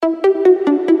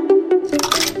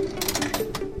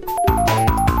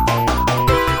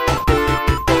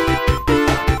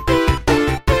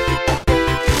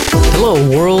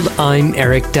Hello world, I'm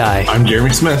Eric Dye. I'm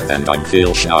Jeremy Smith. And I'm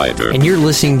Phil Schneider. And you're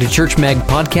listening to Church Mag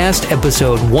Podcast,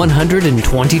 episode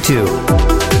 122.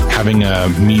 Having a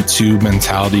Me Too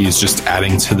mentality is just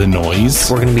adding to the noise.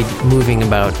 We're going to be moving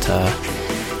about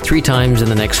 3 times in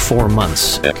the next 4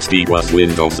 months. XP was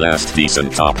Windows' last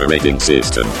decent operating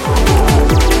system.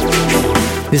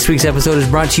 This week's episode is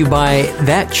brought to you by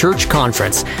That Church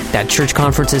Conference. That Church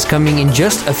Conference is coming in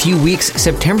just a few weeks,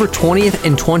 September 20th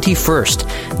and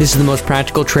 21st. This is the most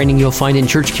practical training you'll find in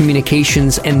church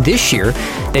communications, and this year,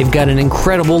 they've got an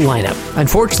incredible lineup.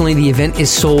 Unfortunately, the event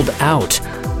is sold out.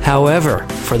 However,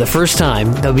 for the first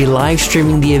time, they'll be live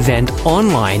streaming the event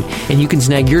online, and you can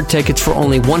snag your tickets for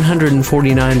only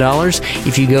 $149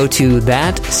 if you go to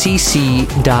thatcc.com.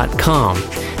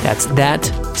 That's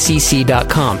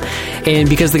thatcc.com. And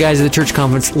because the guys at the Church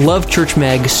Conference love Church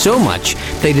Mag so much,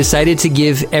 they decided to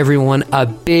give everyone a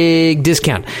big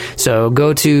discount. So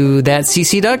go to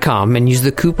thatcc.com and use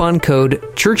the coupon code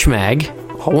CHURCHMAG,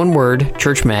 all one word,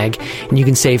 CHURCHMAG, and you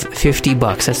can save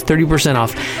 $50. That's 30%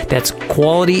 off. That's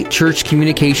quality church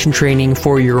communication training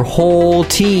for your whole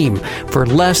team for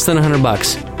less than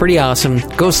 $100. Pretty awesome.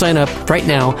 Go sign up right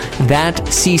now,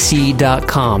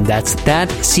 thatcc.com. That's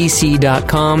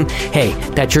thatcc.com. Hey,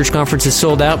 that church conference is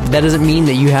sold out, but that doesn't mean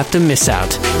that you have to miss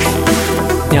out.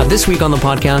 Now, this week on the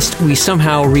podcast, we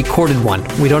somehow recorded one.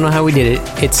 We don't know how we did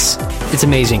it. It's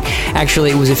amazing.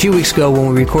 Actually, it was a few weeks ago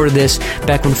when we recorded this,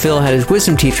 back when Phil had his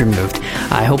wisdom teeth removed.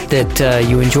 I hope that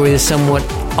you enjoy this somewhat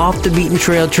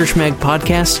off-the-beaten-trail Church Mag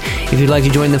podcast. If you'd like to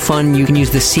join the fun, you can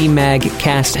use the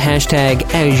CMAGcast hashtag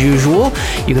as usual.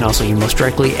 You can also email us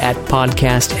directly at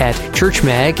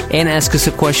podcast@churchmag and ask us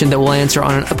a question that we'll answer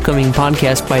on an upcoming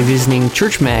podcast by visiting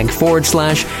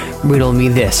churchmag.com/riddle me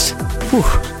this. Whew.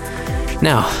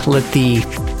 Now, let the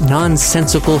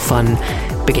nonsensical fun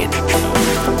begin.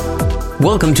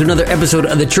 Welcome to another episode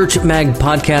of the Church Mag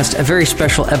Podcast, a very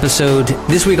special episode.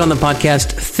 This week on the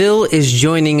podcast, Phil is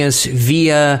joining us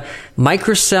via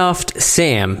Microsoft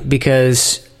Sam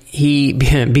because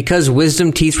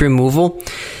wisdom teeth removal,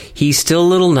 he's still a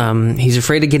little numb. He's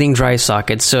afraid of getting dry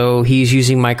sockets, so he's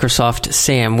using Microsoft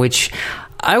Sam, which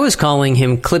I was calling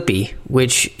him Clippy,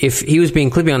 which if he was being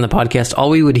Clippy on the podcast,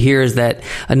 all we would hear is that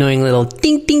annoying little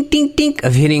ding, ding, ding, ding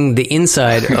of hitting the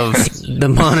inside of the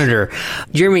monitor.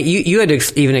 Jeremy, you had to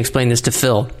even explain this to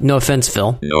Phil. No offense,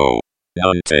 Phil. No,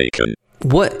 none taken.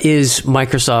 What is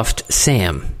Microsoft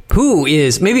Sam?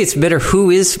 Maybe it's better, who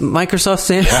is Microsoft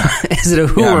Sam? Yeah. Is it a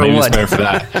who or maybe what? It's better for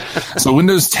that. So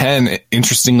Windows 10,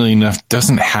 interestingly enough,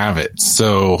 doesn't have it.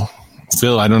 So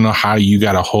Phil, I don't know how you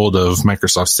got a hold of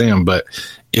Microsoft Sam, but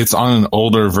it's on an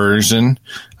older version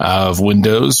of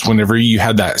Windows. Whenever you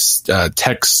had that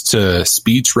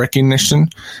text-to-speech recognition,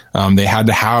 they had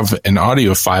to have an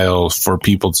audio file for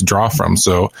people to draw from.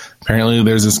 So apparently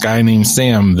there's this guy named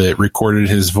Sam that recorded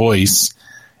his voice,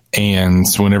 and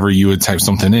whenever you would type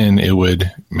something in, it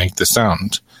would make the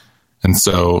sound. And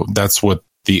so that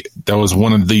was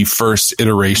one of the first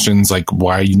iterations, like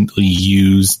widely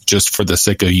used just for the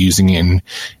sake of using it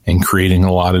and creating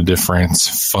a lot of different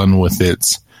fun with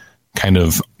its kind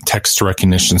of text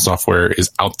recognition software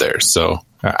is out there. So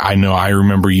I know I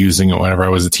remember using it whenever I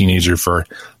was a teenager for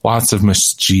lots of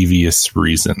mischievous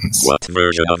reasons. What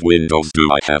version of Windows do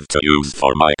I have to use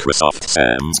for Microsoft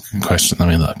Sam? That's a good question. Let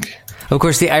me look. Of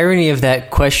course, the irony of that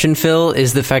question, Phil,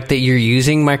 is the fact that you're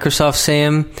using Microsoft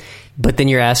Sam, but then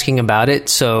you're asking about it,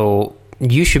 so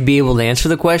you should be able to answer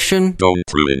the question. Don't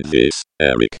ruin this,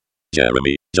 Eric.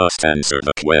 Jeremy, just answer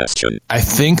the question. I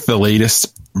think the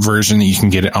latest version that you can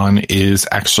get it on is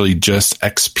actually just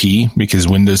XP, because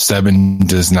Windows 7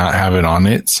 does not have it on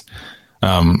it.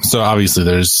 So obviously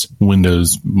there's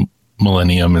Windows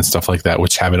Millennium and stuff like that,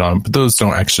 which have it on, but those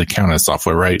don't actually count as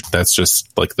software, right? That's just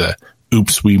like the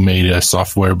oops, we made a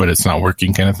software, but it's not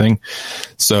working kind of thing.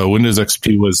 So Windows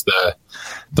XP was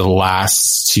the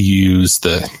last to use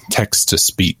the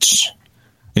text-to-speech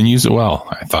and use it well,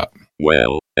 I thought.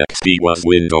 Well, XP was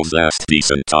Windows' last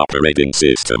decent operating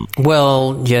system.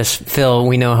 Well, yes, Phil,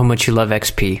 we know how much you love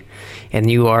XP, and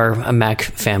you are a Mac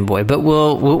fanboy, but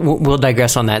we'll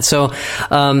digress on that. So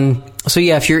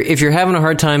yeah, if you're having a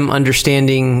hard time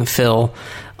understanding Phil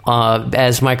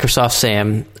as Microsoft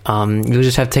Sam, you'll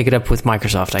just have to take it up with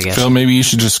Microsoft, I guess. Phil, maybe you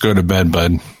should just go to bed,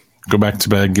 bud. Go back to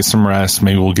bed, get some rest.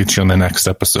 Maybe we'll get you on the next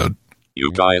episode.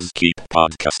 You guys keep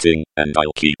podcasting, and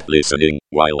I'll keep listening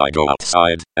while I go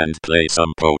outside and play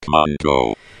some Pokemon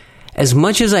Go. As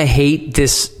much as I hate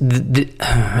as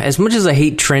much as I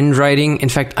hate trend writing, in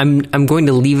fact, I'm going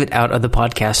to leave it out of the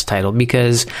podcast title,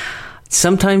 because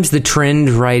sometimes the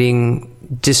trend writing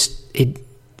just it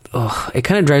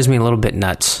kind of drives me a little bit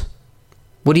nuts.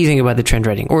 What do you think about the trend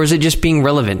writing? Or is it just being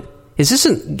relevant? Is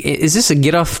this a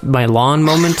get off my lawn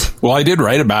moment? Well, I did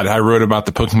write about it. I wrote about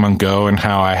the Pokemon Go and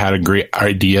how I had a great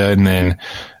idea, and then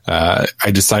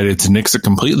I decided to nix it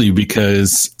completely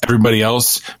because everybody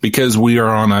else, because we are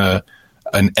on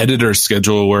an editor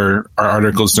schedule where our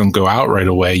articles don't go out right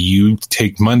away. You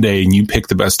take Monday and you pick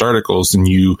the best articles and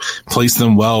you place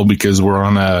them well because we're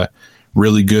on a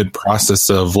really good process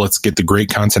of let's get the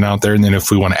great content out there. And then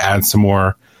if we want to add some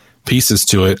more pieces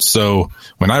to it. So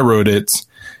when I wrote it,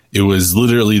 it was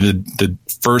literally the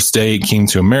first day it came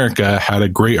to America, had a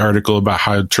great article about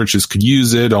how churches could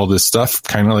use it, all this stuff,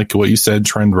 kind of like what you said,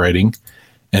 trend writing.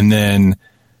 And then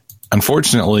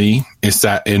unfortunately it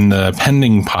sat in the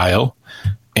pending pile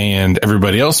and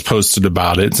everybody else posted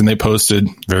about it and they posted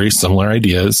very similar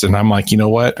ideas. And I'm like, you know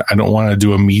what? I don't want to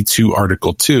do a Me Too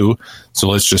article too. So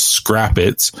let's just scrap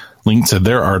it, link to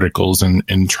their articles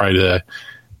and try to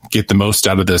get the most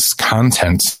out of this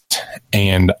content.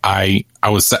 And I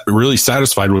was really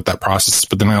satisfied with that process.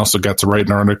 But then I also got to write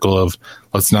an article of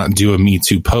let's not do a Me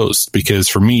Too post, because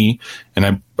for me,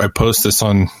 and I post this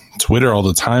on Twitter all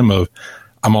the time, of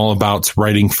I'm all about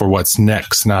writing for what's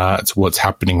next, not what's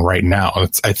happening right now.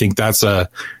 I think that's a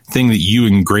thing that you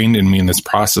ingrained in me in this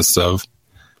process of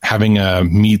having a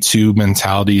Me Too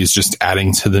mentality is just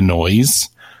adding to the noise.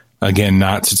 Again,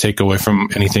 not to take away from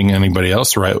anything anybody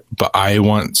else write, but I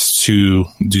want to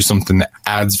do something that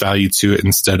adds value to it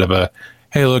instead of a,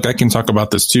 hey, look, I can talk about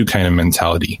this too kind of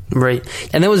mentality. Right.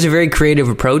 And that was a very creative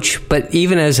approach. But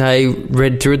even as I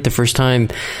read through it the first time,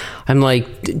 I'm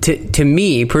like, to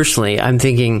me personally, I'm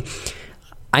thinking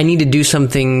I need to do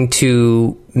something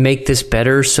to make this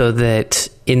better so that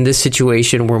in this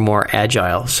situation, we're more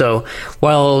agile. So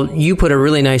while you put a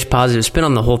really nice positive spin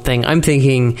on the whole thing, I'm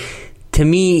thinking, to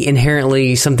me,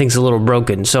 inherently, something's a little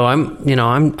broken. So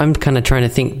I'm kind of trying to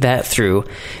think that through,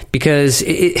 because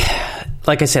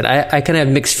like I said, I kind of have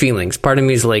mixed feelings. Part of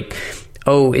me is like,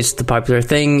 oh, it's the popular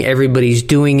thing. Everybody's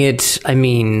doing it. I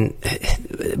mean,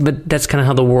 but that's kind of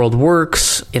how the world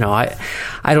works. I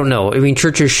don't know. I mean,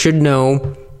 churches should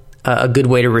know a good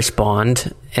way to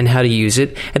respond and how to use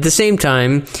it. At the same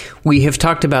time, we have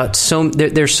talked about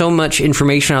there's so much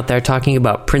information out there talking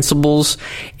about principles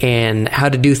and how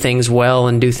to do things well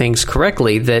and do things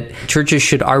correctly that churches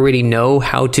should already know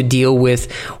how to deal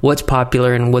with what's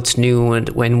popular and what's new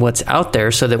and what's out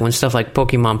there, so that when stuff like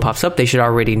Pokemon pops up, they should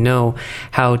already know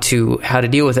how to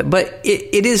deal with it. But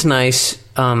it is nice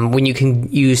when you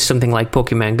can use something like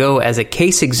Pokemon Go as a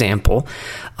case example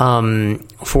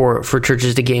for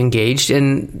churches to get engaged.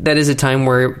 And that is a time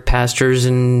where pastors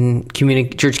and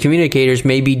church communicators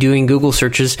may be doing Google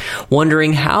searches,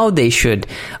 wondering how they should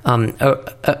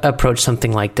approach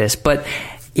something like this. But,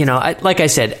 like I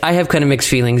said, I have kind of mixed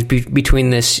feelings between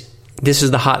this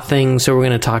is the hot thing, so we're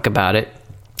going to talk about it,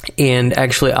 and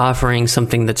actually offering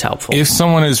something that's helpful. If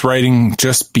someone is writing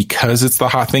just because it's the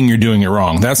hot thing, you're doing it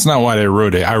wrong. That's not why I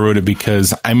wrote it. I wrote it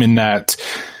because I'm in that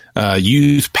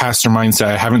youth pastor mindset.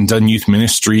 I haven't done youth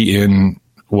ministry in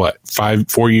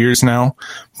 4 years now,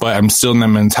 but I'm still in that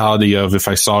mentality of if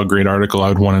I saw a great article, I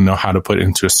would want to know how to put it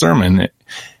into a sermon.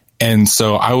 And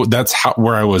so that's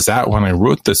where I was at when I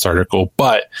wrote this article,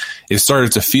 but it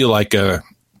started to feel like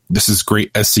this is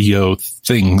great SEO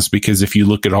things, because if you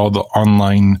look at all the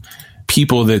online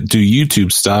people that do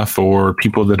YouTube stuff or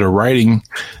people that are writing,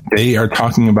 they are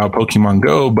talking about Pokemon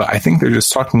Go, but I think they're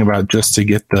just talking about just to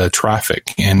get the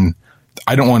traffic. And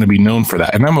I don't want to be known for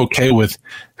that. And I'm okay with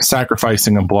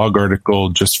sacrificing a blog article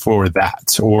just for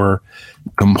that, or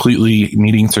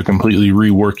needing to completely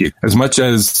rework it. As much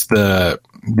as the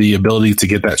ability to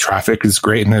get that traffic is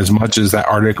great, and as much as that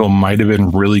article might have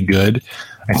been really good,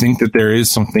 I think that there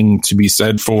is something to be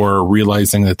said for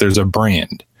realizing that there's a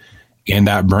brand. And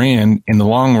that brand, in the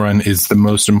long run, is the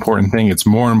most important thing. It's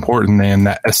more important than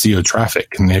that SEO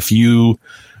traffic. And if you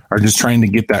are just trying to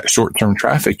get that short-term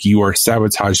traffic, you are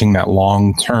sabotaging that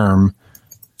long-term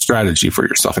strategy for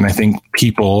yourself. And I think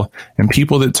people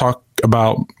that talk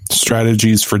about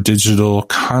strategies for digital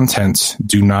content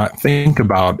do not think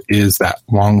about is that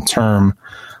long-term,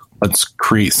 let's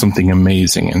create something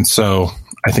amazing. And so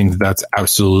I think that's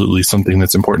absolutely something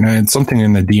that's important. And it's something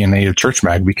in the DNA of Church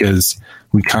Mag, because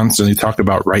we constantly talk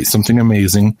about write something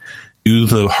amazing, do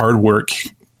the hard work,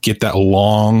 get that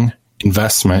long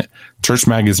investment. Church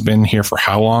Mag has been here for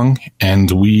how long? And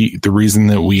the reason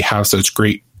that we have such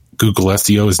great Google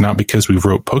SEO is not because we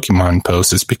wrote Pokemon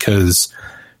posts, it's because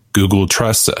Google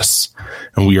trusts us.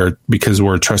 And because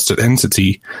we're a trusted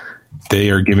entity, they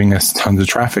are giving us tons of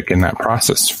traffic in that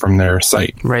process from their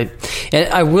site. Right.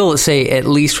 And I will say, at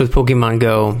least with Pokemon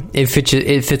Go, it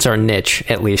fits our niche,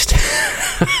 at least.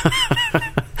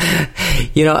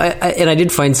 You know, and I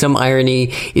did find some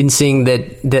irony in seeing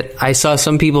that I saw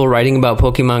some people writing about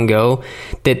Pokemon Go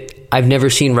that I've never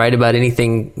seen write about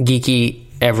anything geeky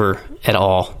ever at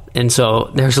all. And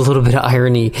so there's a little bit of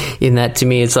irony in that to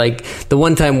me. It's like the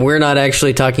one time we're not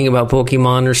actually talking about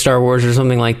Pokemon or Star Wars or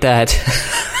something like that.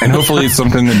 And hopefully it's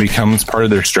something that becomes part of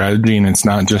their strategy, and it's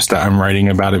not just that I'm writing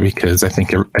about it because I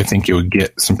think it would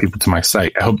get some people to my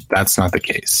site. I hope that's not the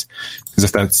case, because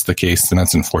if that's the case, then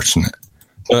that's unfortunate.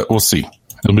 But we'll see.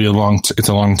 It'll be it's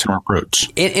a long-term approach.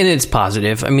 And it's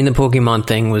positive. I mean, the Pokemon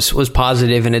thing was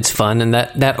positive and it's fun, and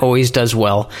that always does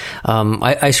well.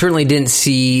 I certainly didn't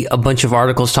see a bunch of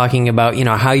articles talking about, you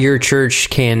know, how your church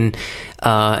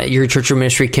your church or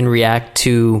ministry can react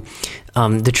to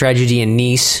the tragedy in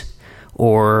Nice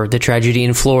or the tragedy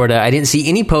in Florida. I didn't see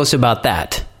any posts about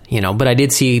that. You know, but I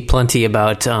did see plenty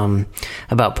about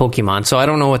Pokemon. So I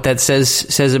don't know what that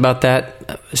says about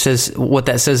that. Says what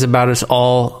that says about us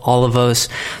all of us,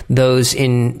 those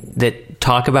that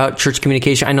talk about church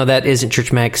communication. I know that isn't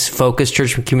Church Mag's focus,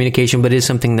 church communication, but it is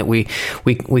something that we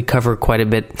cover quite a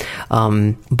bit.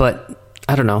 But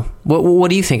I don't know. What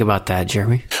do you think about that,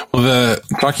 Jeremy? Well,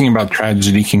 talking about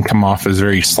tragedy can come off as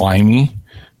very slimy,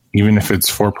 even if it's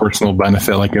for personal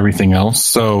benefit, like everything else.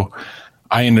 So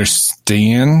I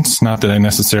understand, not that I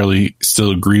necessarily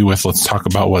still agree with, let's talk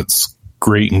about what's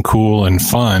great and cool and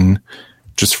fun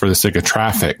just for the sake of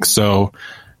traffic. So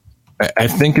I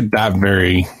think that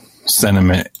very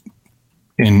sentiment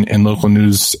in local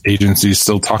news agencies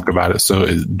still talk about it. So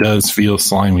it does feel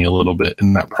slimy a little bit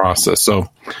in that process. So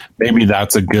maybe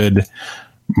that's a good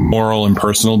moral and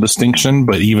personal distinction.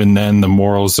 But even then, the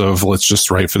morals of let's just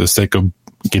write for the sake of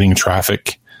getting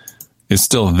traffic is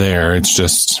still there. It's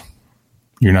just,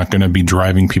 you're not going to be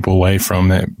driving people away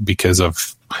from it because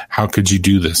of how could you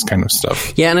do this kind of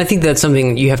stuff. Yeah, and I think that's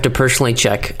something you have to personally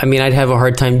check. I mean, I'd have a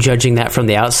hard time judging that from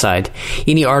the outside.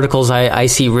 Any articles I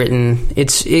see written,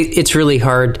 it's really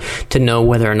hard to know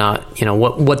whether or not, you know,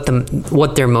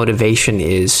 what their motivation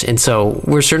is. And so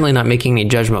we're certainly not making any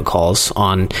judgment calls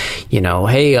on, you know,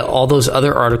 hey, all those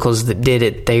other articles that did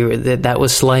it, that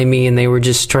was slimy and they were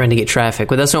just trying to get traffic.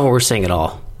 But that's not what we're saying at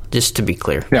all. Just to be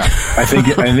clear. Yeah, I think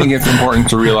it's important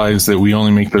to realize that we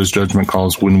only make those judgment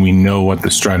calls when we know what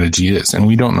the strategy is, and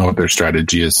we don't know what their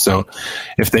strategy is. So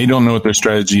if they don't know what their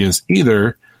strategy is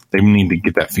either, they need to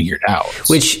get that figured out.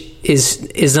 Which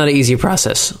is not an easy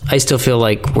process. I still feel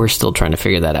like we're still trying to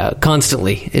figure that out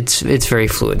constantly. It's very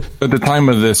fluid. At the time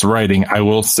of this writing, I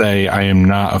will say I am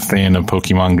not a fan of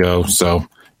Pokemon Go, so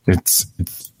it's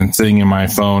been sitting in my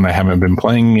phone. I haven't been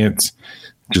playing it.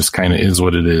 Just kind of is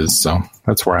what it is. So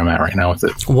that's where I'm at right now with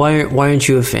it. Why aren't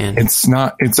you a fan? It's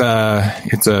not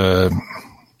a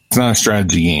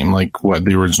strategy game like what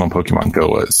the original Pokemon Go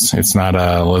was. It's not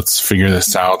a let's figure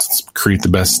this out, let's create the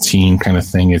best team kind of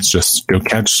thing. It's just go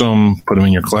catch them, put them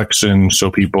in your collection,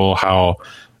 show people how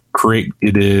great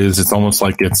it is. It's almost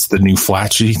like it's the new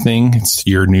flashy thing. It's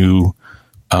your new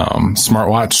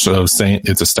smartwatch. So saying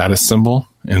it's a status symbol.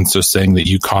 And so saying that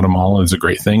you caught them all is a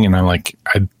great thing. And I'm like,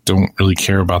 I don't really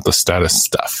care about the status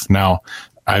stuff. Now,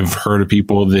 I've heard of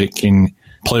people that can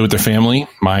play with their family.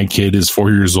 My kid is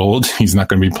 4 years old. He's not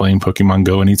going to be playing Pokemon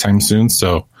Go anytime soon.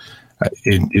 So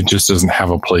it just doesn't have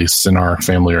a place in our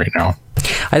family right now.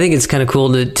 I think it's kind of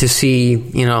cool to see,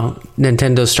 you know,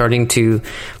 Nintendo starting to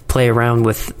play around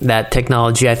with that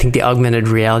technology. I think the augmented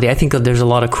reality, I think that there's a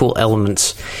lot of cool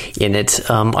elements in it.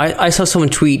 I saw someone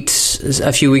tweet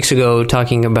a few weeks ago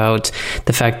talking about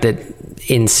the fact that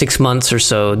in 6 months or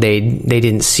so, they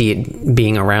didn't see it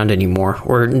being around anymore,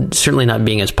 or certainly not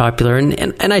being as popular.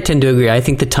 And I tend to agree. I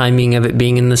think the timing of it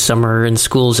being in the summer and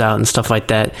school's out and stuff like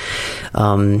that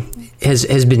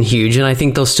has been huge. And I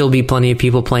think there'll still be plenty of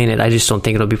people playing it. I just don't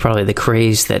think it'll be probably the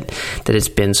craze that it's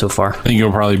been so far. I think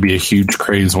it'll probably be a huge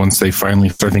craze once they finally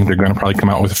start. I think they're going to probably come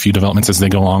out with a few developments as they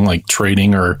go along, like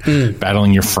trading or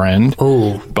battling your friend.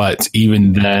 Oh, but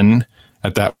even then,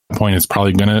 at that point, it's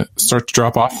probably going to start to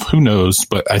drop off. Who knows?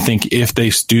 But I think if they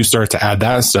do start to add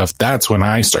that stuff, that's when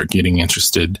I start getting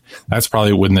interested. That's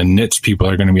probably when the niche people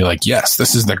are going to be like, yes,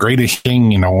 this is the greatest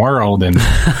thing in the world. And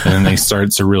then they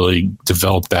start to really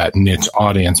develop that niche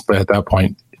audience. But at that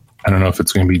point, I don't know if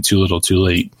it's going to be too little too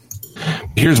late.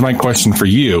 Here's my question for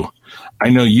you. I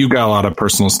know you got a lot of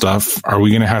personal stuff. Are we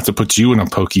going to have to put you in a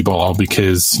Pokeball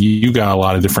because you got a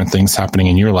lot of different things happening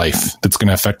in your life that's going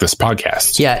to affect this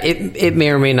podcast? Yeah, it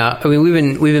may or may not. I mean,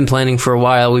 we've been planning for a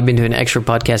while. We've been doing extra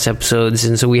podcast episodes,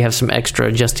 and so we have some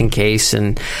extra just in case.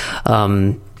 And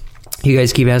you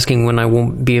guys keep asking when I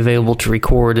won't be available to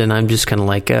record, and I'm just kind of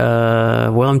like,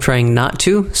 well, I'm trying not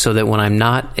to, so that when I'm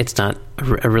not, it's not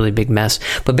a really big mess.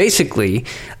 But basically,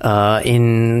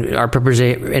 in our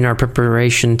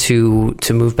preparation to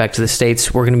move back to the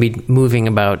States, we're going to be moving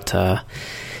about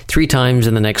 3 times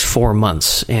in the next 4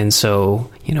 months. And so,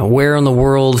 where in the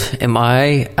world am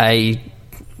I? I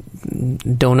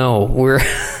don't know. We're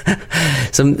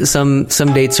some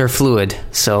dates are fluid.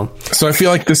 So I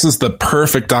feel like this is the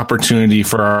perfect opportunity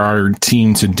for our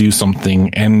team to do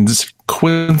something. And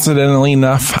coincidentally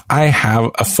enough, I have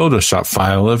a Photoshop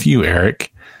file of you,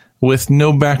 Eric, with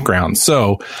no background.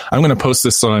 So I'm going to post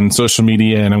this on social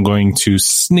media, and I'm going to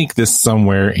sneak this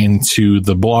somewhere into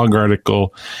the blog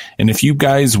article. And if you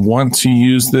guys want to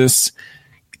use this,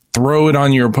 throw it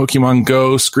on your Pokemon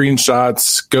Go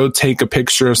screenshots, go take a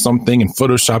picture of something and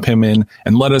Photoshop him in,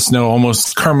 and let us know,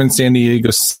 almost Carmen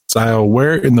Sandiego style,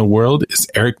 where in the world is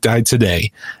Eric died today?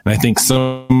 And I think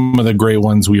some of the great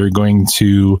ones we are going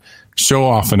to show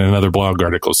off in another blog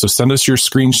article. So send us your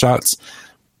screenshots,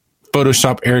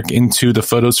 Photoshop Eric into the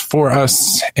photos for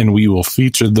us, and we will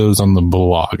feature those on the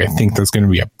blog. I think that's going to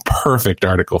be a perfect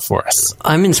article for us.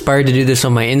 I'm inspired to do this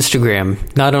on my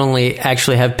Instagram. Not only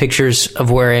actually have pictures of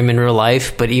where I am in real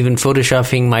life, but even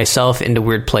Photoshopping myself into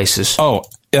weird places. Oh,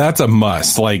 that's a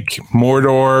must. Like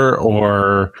Mordor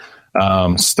or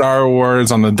Star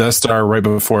Wars on the Death Star right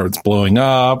before it's blowing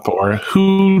up, or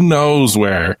who knows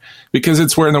where, because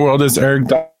it's where in the world is Eric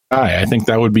died. I think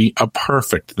that would be a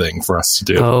perfect thing for us to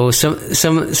do. Oh, some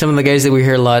of the guys that we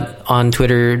hear a lot on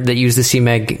Twitter that use the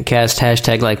CMAGcast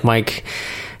hashtag, like Mike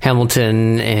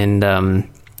Hamilton and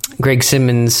Greg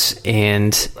Simmons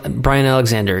and Brian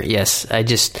Alexander. Yes,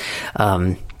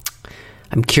 I'm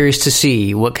curious to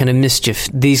see what kind of mischief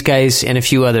these guys and a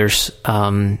few others.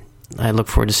 I look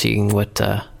forward to seeing what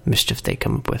mischief they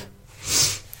come up with.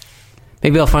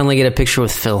 Maybe I'll finally get a picture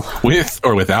with Phil. With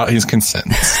or without his consent.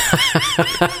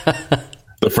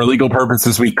 But for legal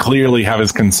purposes, we clearly have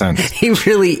his consent. He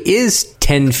really is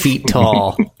 10 feet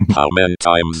tall. How many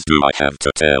times do I have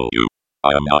to tell you? I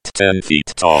am not 10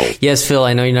 feet tall. Yes, Phil,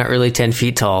 I know you're not really 10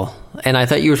 feet tall. And I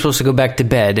thought you were supposed to go back to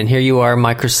bed, and here you are,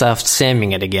 Microsoft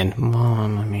Samming it again.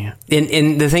 Mamma mia.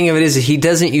 And the thing of it is that he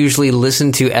doesn't usually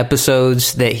listen to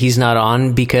episodes that he's not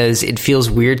on because it feels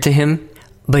weird to him.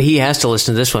 But he has to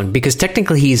listen to this one because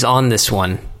technically he's on this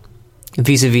one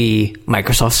vis-a-vis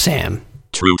Microsoft Sam.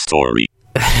 True story.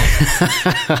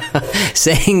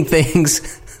 Saying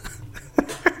things.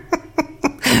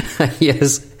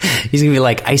 Yes. He's going to be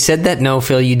like, I said that? No,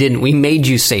 Phil, you didn't. We made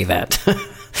you say that.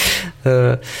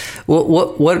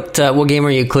 What game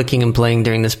are you clicking and playing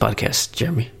during this podcast,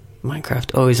 Jeremy?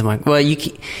 Minecraft. Oh, he's a Minecraft. Well,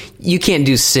 you can't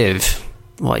do Civ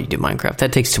while you do Minecraft.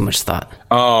 That takes too much thought.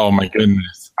 Oh, my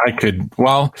goodness. I could,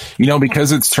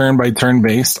 because it's turn by turn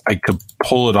based, I could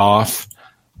pull it off.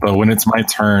 But when it's my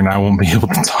turn, I won't be able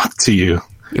to talk to you.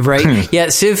 Right. Yeah.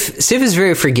 Civ is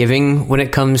very forgiving when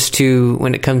it comes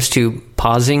to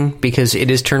pausing because it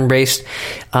is turn based.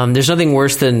 There's nothing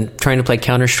worse than trying to play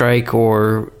Counter-Strike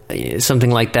or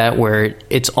something like that where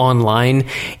it's online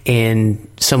and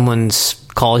someone's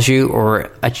calls you or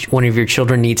one of your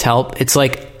children needs help. It's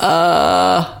like,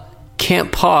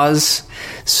 can't pause.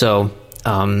 So,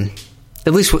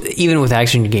 at least even with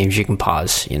action games, you can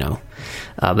pause,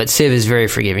 but Civ is very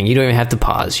forgiving. You don't even have to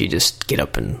pause. You just get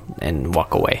up and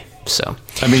walk away. So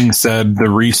that being said, the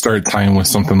restart time with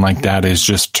something like that is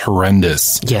just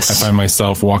horrendous. Yes. I find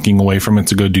myself walking away from it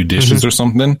to go do dishes or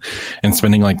something and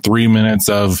spending like 3 minutes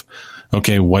of,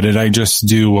 okay, what did I just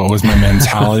do? What was my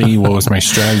mentality? What was my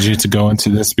strategy to go into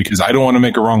this? Because I don't want to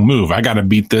make a wrong move. I got to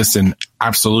beat this in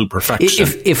absolute perfection.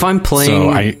 If I'm playing...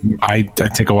 So I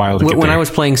take a while to get there. When I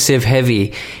was playing Civ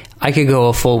Heavy, I could go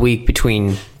a full week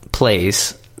between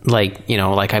plays. Like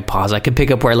I pause. I could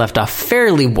pick up where I left off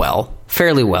fairly well.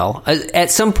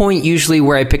 At some point, usually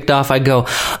where I picked off, I'd go,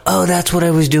 oh, that's what I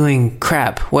was doing.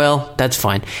 Crap. Well, that's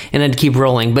fine. And I'd keep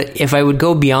rolling. But if I would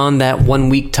go beyond that 1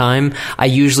 week time, I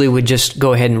usually would just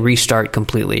go ahead and restart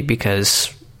completely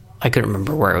because I couldn't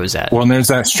remember where I was at. Well, and there's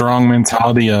that strong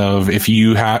mentality of if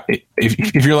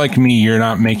you're like me, you're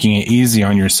not making it easy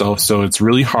on yourself. So it's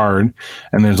really hard.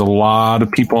 And there's a lot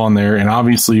of people on there. And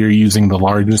obviously you're using the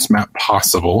largest map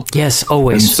possible. Yes,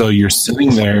 always. And so you're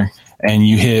sitting there and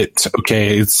you hit,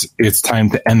 okay, it's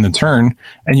time to end the turn.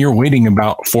 And you're waiting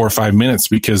about 4 or 5 minutes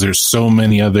because there's so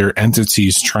many other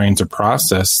entities trying to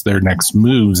process their next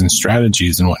moves and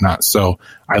strategies and whatnot. So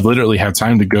I literally have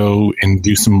time to go and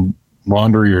do some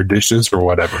laundry or dishes or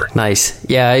whatever. Nice.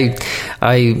 Yeah,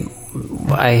 I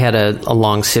had a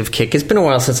long Civ kick. It's been a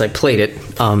while since I played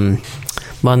it. On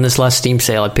this last Steam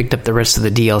sale, I picked up the rest of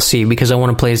the DLC because I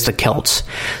want to play as the Celts.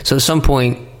 So at some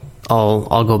point,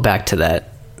 I'll go back to that.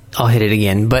 I'll hit it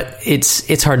again. But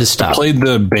it's hard to stop. I played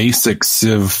the basic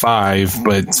Civ 5,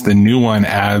 but the new one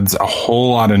adds a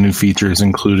whole lot of new features,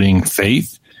 including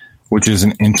faith, which is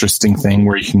an interesting thing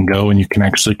where you can go and you can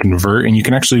actually convert and you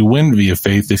can actually win via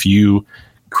faith if you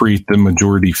create the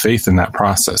majority faith in that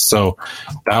process. So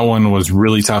that one was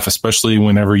really tough, especially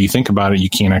whenever you think about it, you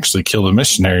can't actually kill the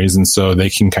missionaries. And so they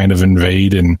can kind of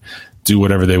invade and do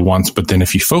whatever they want. But then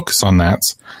if you focus on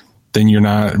that, then you're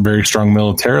not very strong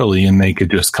militarily and they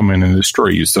could just come in and destroy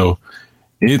you. So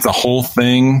it's a whole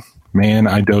thing. Man,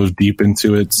 I dove deep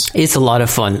into it. It's a lot of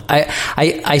fun.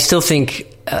 I still think,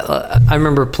 I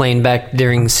remember playing back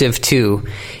during Civ 2,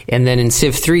 and then in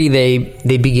Civ 3,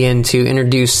 they began to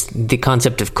introduce the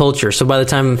concept of culture. So by the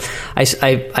time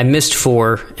I missed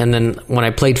 4, and then when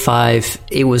I played 5,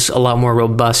 it was a lot more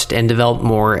robust and developed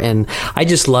more. And I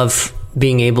just love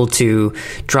being able to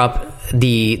drop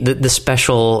the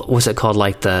special, what's it called,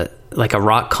 like a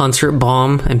rock concert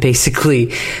bomb, and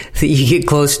basically you get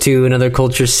close to another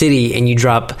culture city and you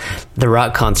drop the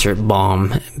rock concert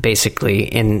bomb,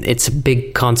 basically, and it's a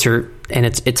big concert and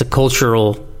it's a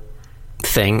cultural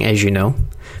thing, as you know.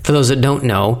 For those that don't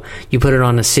know, you put it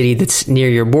on a city that's near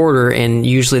your border, and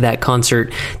usually that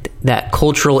concert, that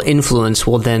cultural influence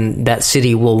will then, that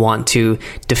city will want to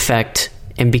defect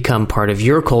and become part of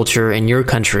your culture and your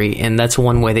country. And that's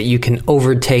one way that you can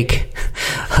overtake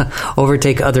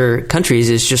other countries,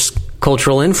 is just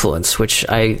cultural influence, which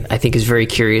I think is very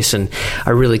curious and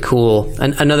a really cool,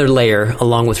 another layer,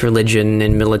 along with religion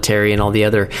and military and all the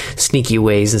other sneaky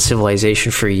ways and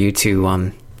civilization for you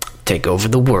to take over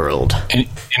the world. And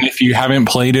if you haven't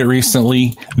played it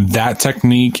recently, that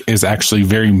technique is actually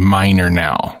very minor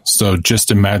now. So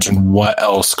just imagine what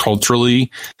else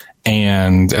culturally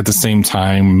and at the same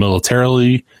time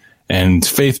militarily and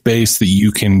faith-based that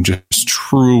you can just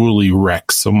truly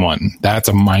wreck someone. That's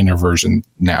a minor version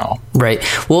now. Right.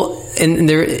 Well, and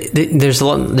there's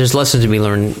lessons to be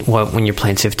learned when you're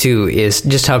playing Civ 2, is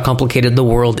just how complicated the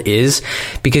world is,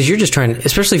 because you're just trying,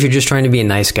 especially if you're just trying to be a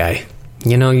nice guy.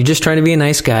 You know, you're just trying to be a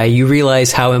nice guy. You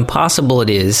realize how impossible it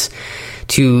is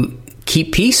to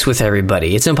keep peace with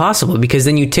everybody. It's impossible, because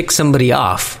then you tick somebody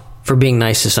off for being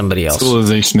nice to somebody else.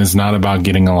 Civilization is not about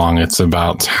getting along. It's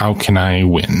about how can I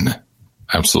win?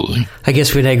 Absolutely. I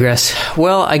guess we digress.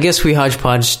 Well, I guess we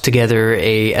hodgepodged together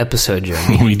a episode,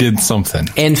 Jeremy. We did something.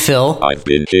 And Phil. I've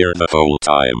been here the whole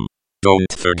time.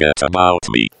 Don't forget about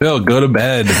me. Phil, go to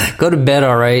bed. Go to bed,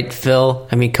 all right, Phil.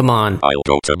 I mean, come on. I'll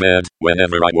go to bed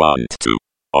whenever I want to,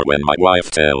 or when my wife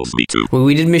tells me to. Well,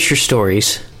 we did miss your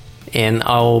stories, and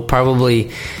I'll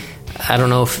probably, I don't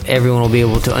know if everyone will be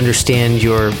able to understand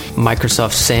your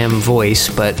Microsoft Sam voice,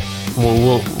 but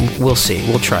we'll see.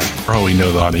 We'll try. For all we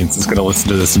know, the audience is going to listen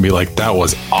to this and be like, that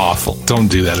was awful. Don't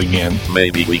do that again.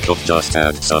 Maybe we could just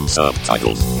add some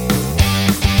subtitles.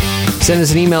 Send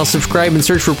us an email, subscribe, and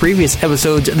search for previous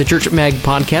episodes of the Church Mag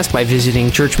podcast by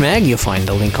visiting Church Mag. You'll find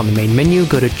the link on the main menu.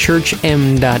 Go to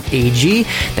churchm.ag.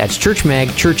 That's Church Mag,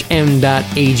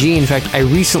 churchm.ag. In fact, I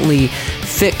recently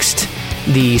fixed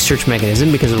the search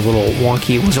mechanism because it was a little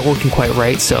wonky. It wasn't working quite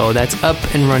right, so that's up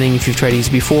and running. If you've tried these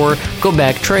before, go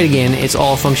back, try it again. It's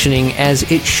all functioning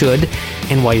as it should.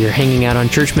 And while you're hanging out on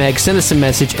Church Mag, send us a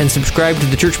message and subscribe to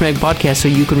the Church Mag podcast so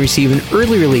you can receive an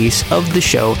early release of the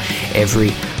show every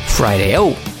Friday.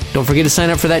 Oh, don't forget to sign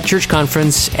up for that church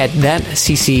conference at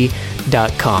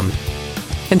thatcc.com.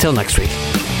 Until next week.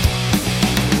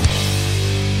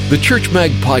 The Church Mag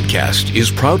podcast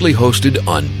is proudly hosted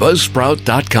on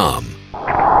Buzzsprout.com.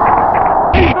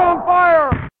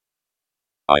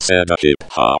 I said a hip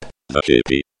hop, the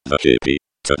hippie,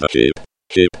 to the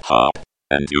hip hop,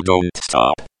 and you don't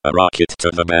stop. A rocket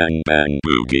to the bang bang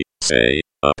boogie, say,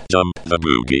 up jump the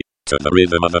boogie, to the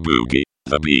rhythm of the boogie,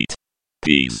 the beat.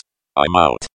 Peace. I'm out.